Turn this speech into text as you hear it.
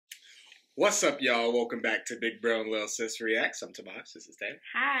What's up, y'all? Welcome back to Big Bro and Lil Sis Reacts. I'm Tobias. This is Dan.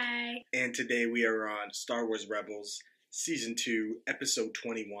 Hi. And today we are on Star Wars Rebels Season 2, Episode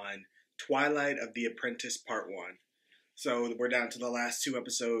 21, Twilight of the Apprentice Part 1. So we're down to the last two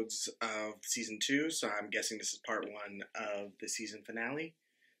episodes of Season 2, so I'm guessing this is Part 1 of the season finale.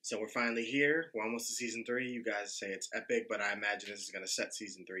 So we're finally here. We're almost to Season 3. You guys say it's epic, but I imagine this is going to set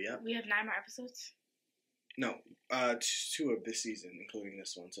Season 3 up. We have 9 more episodes? No, 2 of this season, including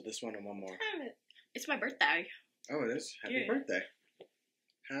this one. So this one and one more. It's my birthday. Oh, it is? Happy birthday.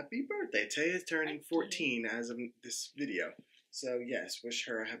 Happy birthday. Tay is turning 14 as of this video. So, yes, wish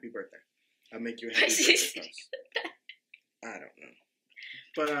her a happy birthday. I'll make you a happy birthday post. I don't know.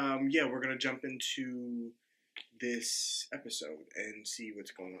 But, yeah, we're going to jump into this episode and see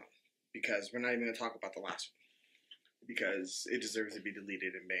what's going on. Because we're not even going to talk about the last one. Because it deserves to be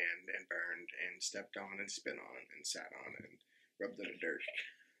deleted and banned and burned and stepped on and spit on and sat on and rubbed in the dirt.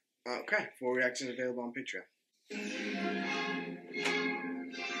 Okay, full reactions available on Patreon.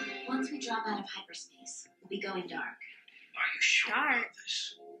 Once we drop out of hyperspace, we'll be going dark. Are you sure about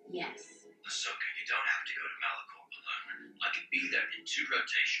this? Yes. Ahsoka, you don't have to go to Malachor alone. I can be there in 2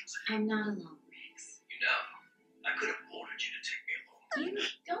 rotations. I'm not alone, Rex. You know, I could have ordered you to take me along. You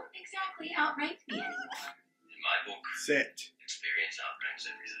don't exactly outrank me anymore. In my book, Sit. experience outranks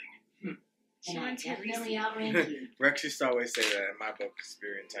everything. And I definitely outrank you. Rex used to always say that in my book,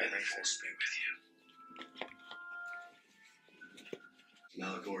 experience May the outranks Force be everything. with you.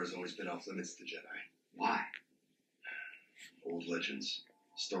 Malachor has always been off limits to Jedi. Why? Old legends,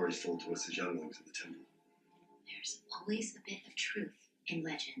 stories told to us as younglings of the Temple. There's always a bit of truth in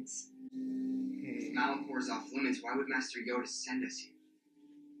legends. If Malachor is off limits, why would Master Yoda send us here?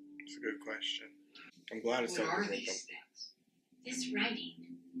 It's a good question. I'm glad it's What are something. these things? This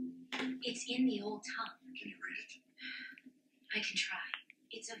writing, it's in the old tongue. Can you read it? I can try.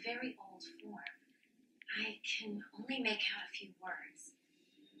 It's a very old form. I can only make out a few words.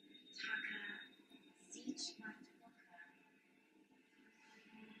 Taka, sich matoka.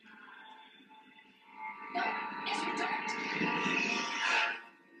 No, Ezra, don't.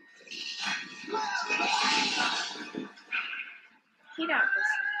 He don't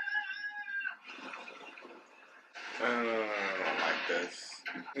listen. I don't like this.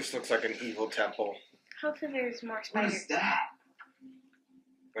 This looks like an evil temple. Hopefully there's more What spiders. is that?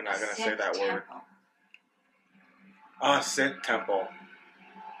 We're not going to say Sith that word. temple. Sith temple.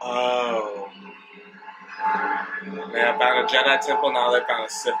 Oh. They have found a Jedi temple, now they found a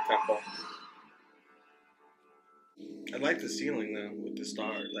Sith temple. I like the ceiling though, with the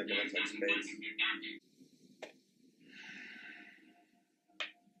stars, like it looks like space.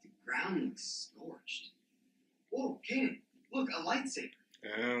 The ground looks scorched. Whoa, Kanan, look, a lightsaber.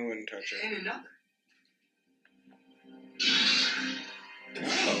 I wouldn't touch it. And another.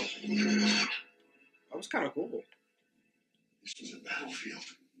 Oh. That was kind of cool. This was a battlefield.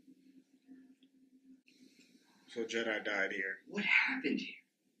 So Jedi died here. What happened here?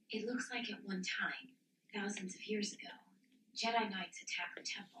 It looks like at one time, thousands of years ago, Jedi Knights attacked the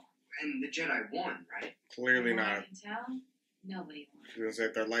temple. And the Jedi won, right? Clearly From what I not. can tell, nobody won. She was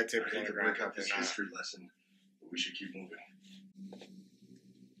like, their I lightsabers on hate the to ground. break up They're this not. history lesson, but we should keep moving.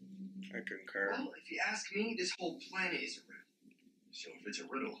 I concur. Well, if you ask me, this whole planet is a riddle. So if it's a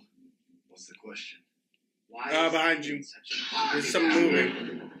riddle, what's the question? Why is behind Kanan you. such a There's some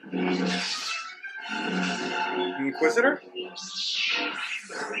moving. Inquisitor?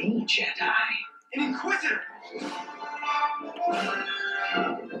 Three Jedi. An Inquisitor!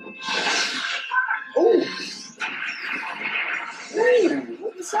 Ooh! Ooh!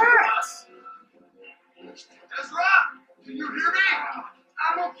 What was that? Ezra! Can you hear me?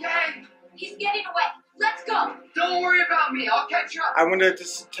 I'm okay. He's getting away. Let's go. Don't worry about me. I'll catch up. I wonder if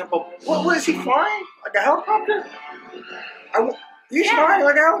this temple. What is he flying? Like a helicopter? He's flying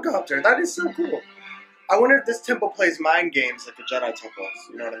like a helicopter. That is so cool. I wonder if this temple plays mind games like the Jedi temple.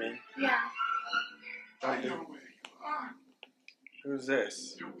 You know what I mean? Yeah. Don't do- Who's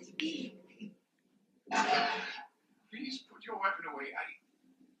this? Please put your weapon away.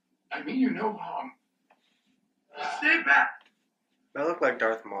 I mean you no harm. Stay back. That looked like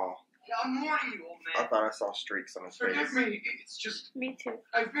Darth Maul. I'm warning you, old I man. thought I saw streaks on his face. Forgive me. It's just Me too.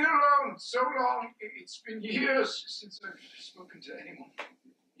 I've been alone so long. It's been years since I've spoken to anyone.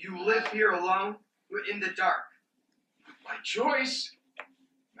 You live here alone? We're in the dark. My choice.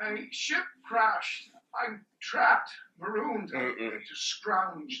 My ship crashed. I'm trapped, marooned. I had to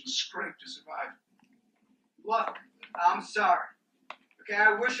scrounge and scrape to survive. Look, I'm sorry. Okay,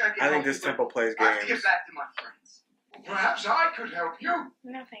 I wish I could I think help this you, but temple plays I have to get games. back to my friends. Perhaps I could help you.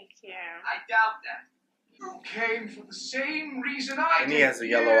 No, thank you. I doubt that. You came for the same reason I And did he has the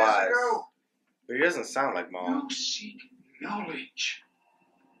yellow years eyes. ago. But he doesn't sound like Maul. You seek knowledge.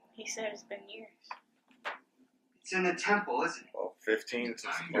 He said it's been years. It's in the temple, isn't it? Well, 15 since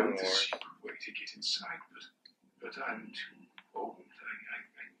I Clone know the Wars. secret way to get inside, but I'm too old.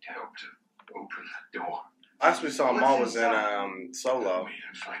 I doubt to open the door. Last we saw What's Maul was in inside? Solo, Wait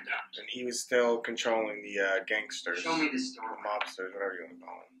and find out. and he was still controlling the gangsters, Show me the the store. mobsters, whatever you want to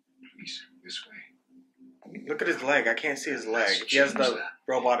call Please, this way. them. Look at his leg. I can't see his leg. He has the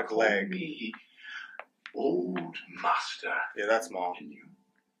robotic Call leg. me Old Master. Yeah, that's Maul. And you?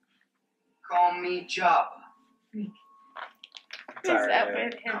 Call me Jabba. Who's that Sorry,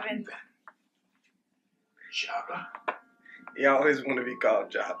 with him and Jabba. You always want to be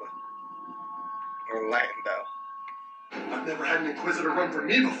called Jabba. Or Lando. I've never had an Inquisitor run for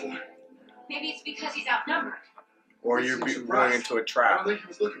me before. Maybe it's because he's outnumbered. Or I'm you're so going surprised. into a I don't trap. think he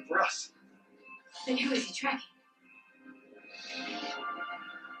was looking for us. Then who is he tracking?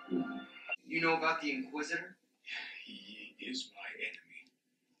 You know about the Inquisitor? He is my enemy.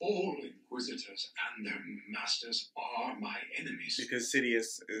 All Inquisitors and their masters are my enemies. Because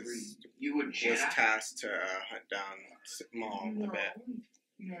Sidious You would was tasked to hunt down Maul a bit.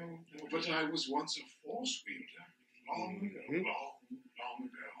 No, but I was once a Force wielder. Long ago, Mhm. long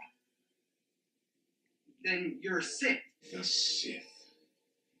ago. Then you're a Sith. The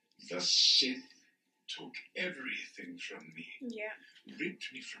Sith took everything from me. yeah.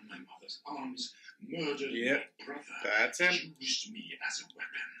 Ripped me from my mother's arms, murdered Yep, my brother, that's him. used me as a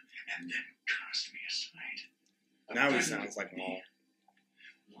weapon, and then cast me aside. Now he Abandoned sounds like me. Maul.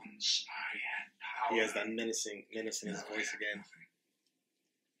 Once I had power. He has that menace in his now I voice have again.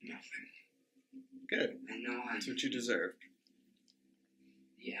 Nothing. Good. I know how That's you what you deserve.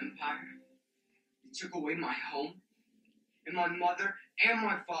 The Empire. It took away my home, and my mother, and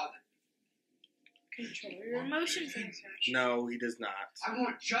my father. Control your emotions, answer. No, he does not. I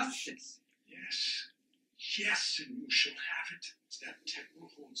want justice. Yes. Yes, and you shall have it. It's that temple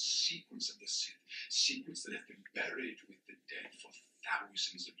holds secrets of the Sith. Secrets that have been buried with the dead for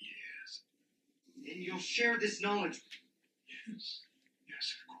thousands of years. And you'll share this knowledge. Yes.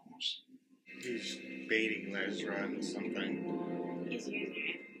 Yes, of course. He's baiting Ezra into something. He's using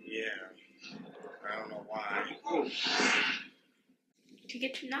it Yeah. I don't know why. to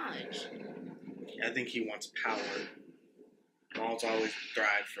get to knowledge. I think he wants power. Maul's always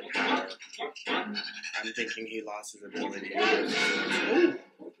thrived for power. I'm thinking he lost his ability.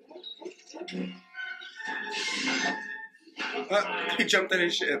 He jumped in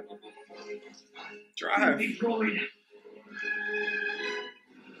his ship. Drive.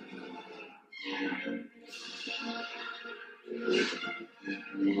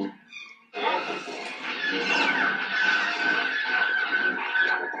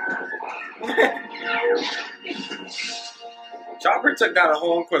 Chopper took down a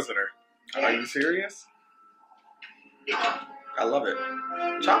whole Inquisitor. Are you serious? I love it.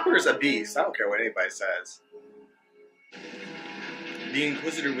 Chopper is a beast. I don't care what anybody says. The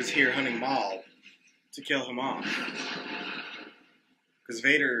Inquisitor was here hunting Maul to kill him off. Because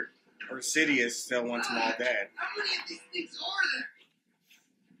Vader or Sidious still wants Maul dead. How many of these things are there?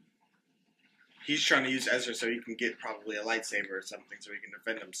 He's trying to use Ezra so he can get probably a lightsaber or something so he can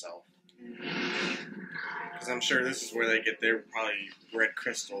defend himself. Because I'm sure this is where they get their probably red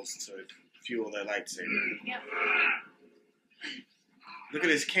crystals to fuel their lightsaber. Yep. Look at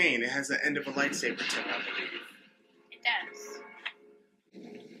his cane. It has the end of a lightsaber tip, I believe. It does.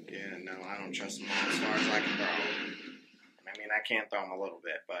 Yeah, no, I don't trust him as far as I can throw him. I mean, I can throw him a little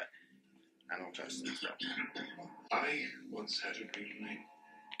bit, but I don't trust him. So. I once had a real name.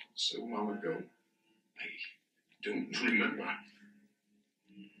 So long ago. I don't remember.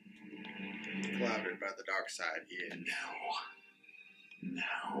 Clouded by the dark side, he is. And now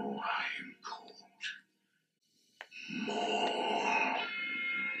I am called Maul.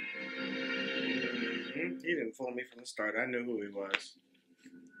 He didn't fool me from the start. I knew who he was.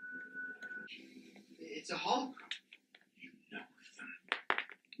 It's a hologram.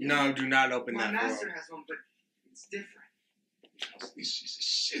 You know them. No, do not open My that master door. has one, but it's different. Because this is a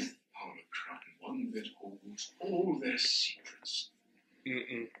Sith holocron, one that holds all their secrets.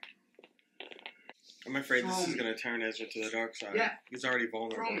 Mm-mm. I'm afraid this Throw is me. going to turn Ezra to the dark side. Yeah. He's already Throw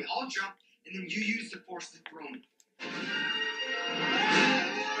vulnerable. me, I'll jump, and then you use the force to throw me.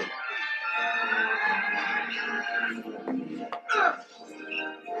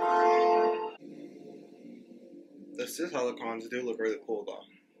 The Sith holocrons do look really cool, though.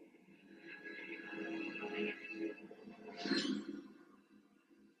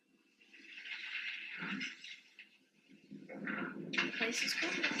 The place is cool.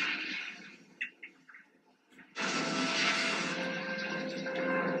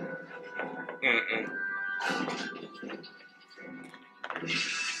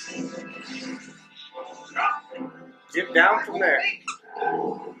 Get down from there.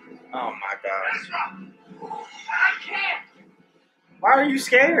 Oh my gosh. I can't. Why are you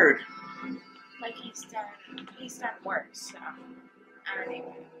scared? Like he's done worse, so I don't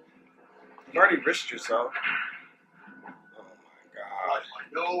even. You already risked yourself. Oh my Like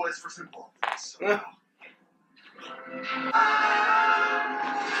my nose for simple. god.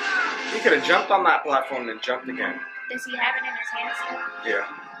 He could have jumped on that platform and jumped again. Does he have it in his hand still? Yeah.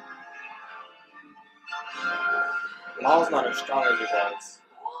 Maul's not as strong as he was.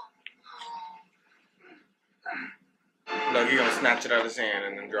 Look, he's gonna snatch it out of his hand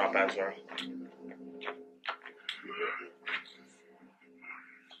and then drop Ezra.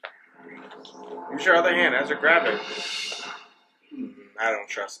 Use your other hand. Ezra, grab it. I don't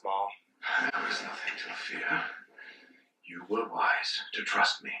trust Maul. There was nothing to fear. You were wise to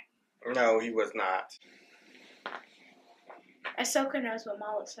trust me. No, he was not. Ahsoka knows what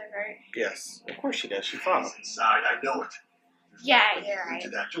Maul looks like, right? Yes, of course she does. She fought him. He's inside, I know it. Yeah, you're Into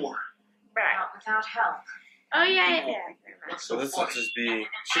right. that door. Right. Not without help. Oh yeah. What's So this will funny? just be.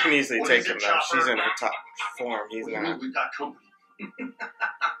 She can easily take him though. She's in her top form. He's What do you mean not. we've got company?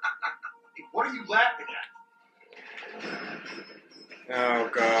 What are you laughing at? Oh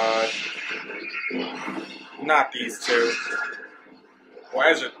god. Not these two. Well,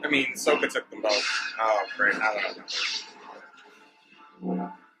 Ezra. Ahsoka took them both. Oh great. I don't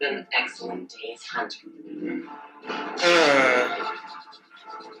know. Been an excellent day's hunting.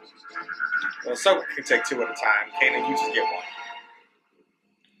 Well, Ahsoka can take two at a time. Kanan, you just get one.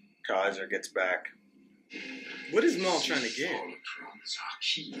 Till Ezra gets back. What is Maul trying to get? Holocrons are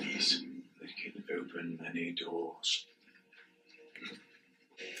keys that can open many doors.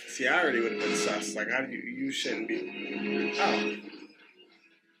 See, I already would have been sus. Like, how do you shouldn't be. Oh.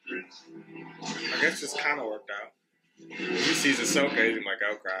 I guess this kind of worked out. He sees Ahsoka, he's like,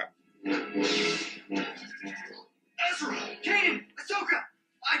 oh crap. Ezra, Kanan, Ahsoka,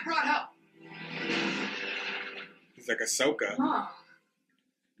 I brought help. He's like, Ahsoka. Mom.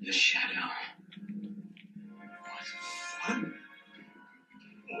 The shadow.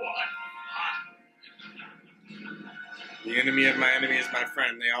 The enemy of my enemy is my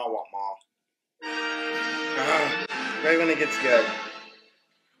friend. They all want Maul. Right when it gets good.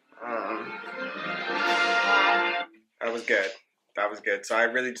 That was good. That was good. So I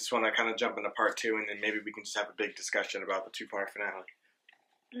really just want to kind of jump into part 2, and then maybe we can just have a big discussion about the 2-part finale.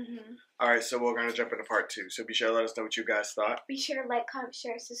 Mm-hmm. Alright, so we're going to jump into part 2. So be sure to let us know what you guys thought. Be sure to like, comment,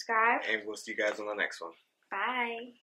 share, subscribe. And we'll see you guys on the next one. Bye.